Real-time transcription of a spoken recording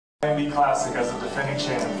Cimb Classic as a defending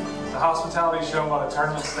champ. The hospitality shown by the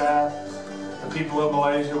tournament staff, the people of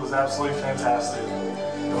Malaysia, was absolutely fantastic.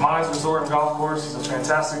 The Mines Resort and Golf Course is a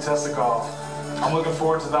fantastic test of golf. I'm looking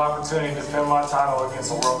forward to the opportunity to defend my title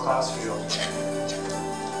against a world-class field.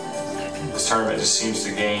 This tournament just seems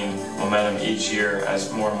to gain momentum each year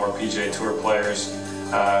as more and more PGA Tour players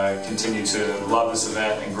continue to love this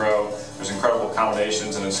event and grow. There's incredible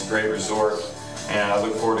accommodations and it's a great resort, and I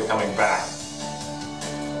look forward to coming back.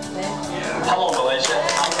 Hello Malaysia,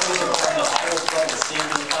 I'm going to return the titles from the Cimb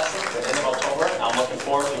Classic at the end of October. I'm looking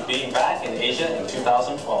forward to being back in Asia in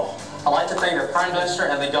 2012. I'd like to thank the Prime Minister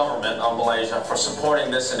and the government of Malaysia for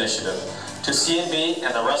supporting this initiative. To Cimb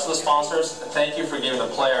and the rest of the sponsors, thank you for giving the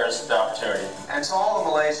players the opportunity. And to all the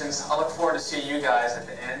Malaysians, I look forward to seeing you guys at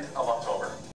the end of October.